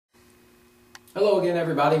Hello again,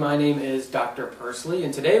 everybody. My name is Dr. Pursley,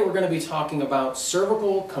 and today we're going to be talking about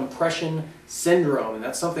cervical compression syndrome, and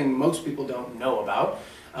that's something most people don't know about.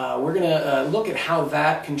 We're going to look at how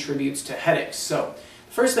that contributes to headaches. So,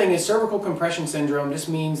 the first thing is cervical compression syndrome just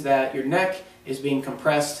means that your neck is being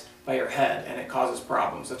compressed by your head, and it causes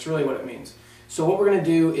problems. That's really what it means. So what we're going to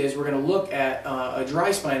do is we're going to look at a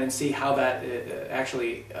dry spine and see how that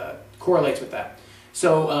actually correlates with that.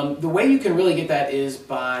 So the way you can really get that is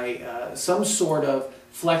by some sort of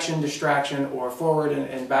flexion, distraction, or forward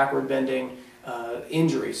and backward bending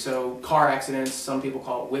injury. So car accidents, some people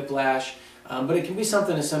call it whiplash, but it can be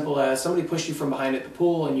something as simple as somebody pushed you from behind at the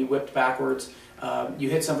pool and you whipped backwards, you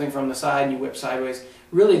hit something from the side and you whipped sideways.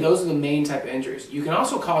 Really, those are the main type of injuries. You can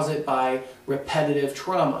also cause it by repetitive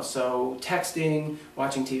trauma, so texting,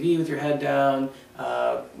 watching TV with your head down,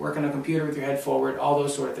 working on a computer with your head forward, all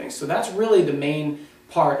those sort of things. So that's really the main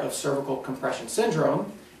part of cervical compression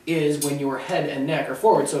syndrome, is when your head and neck are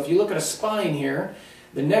forward. So if you look at a spine here,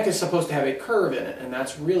 the neck is supposed to have a curve in it, and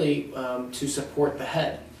that's really to support the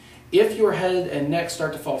head. If your head and neck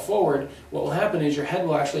start to fall forward, what will happen is your head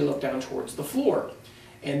will actually look down towards the floor.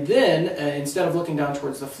 And then, instead of looking down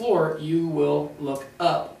towards the floor, you will look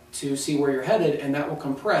up to see where you're headed, and that will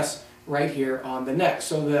compress right here on the neck.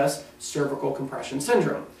 So that's cervical compression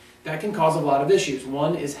syndrome. That can cause a lot of issues.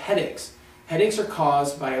 One is headaches. Headaches are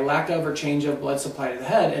caused by a lack of or change of blood supply to the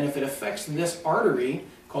head, and if it affects this artery,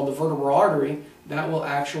 called the vertebral artery, that will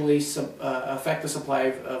actually affect the supply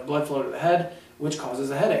of blood flow to the head, which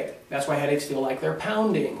causes a headache. That's why headaches feel like they're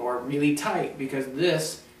pounding or really tight, because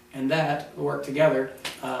this and that work together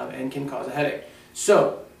and can cause a headache.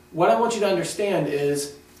 So what I want you to understand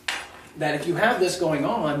is that if you have this going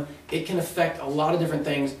on, it can affect a lot of different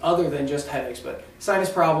things other than just headaches, but sinus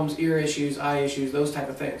problems, ear issues, eye issues, those type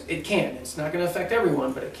of things. It can. It's not going to affect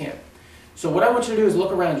everyone, but it can. So what I want you to do is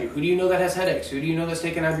look around you. Who do you know that has headaches? Who do you know that's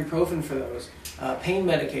taking ibuprofen for those? Pain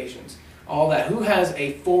medications, all that. Who has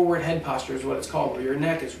a forward head posture is what it's called, where your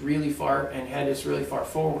neck is really far and head is really far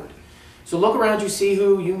forward. So look around you, see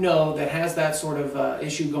who you know that has that sort of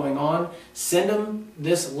issue going on. Send them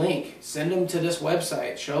this link. Send them to this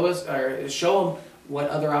website. Show them what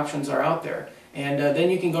other options are out there. And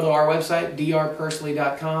then you can go to our website,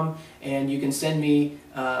 drpursley.com, and you can send me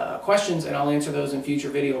questions, and I'll answer those in future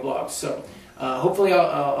video blogs. So hopefully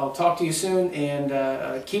I'll talk to you soon,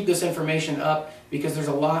 and keep this information up, because there's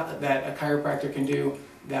a lot that a chiropractor can do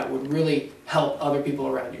that would really help other people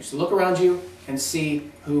around you. So look around you and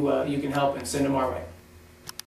see who you can help, and send them our way.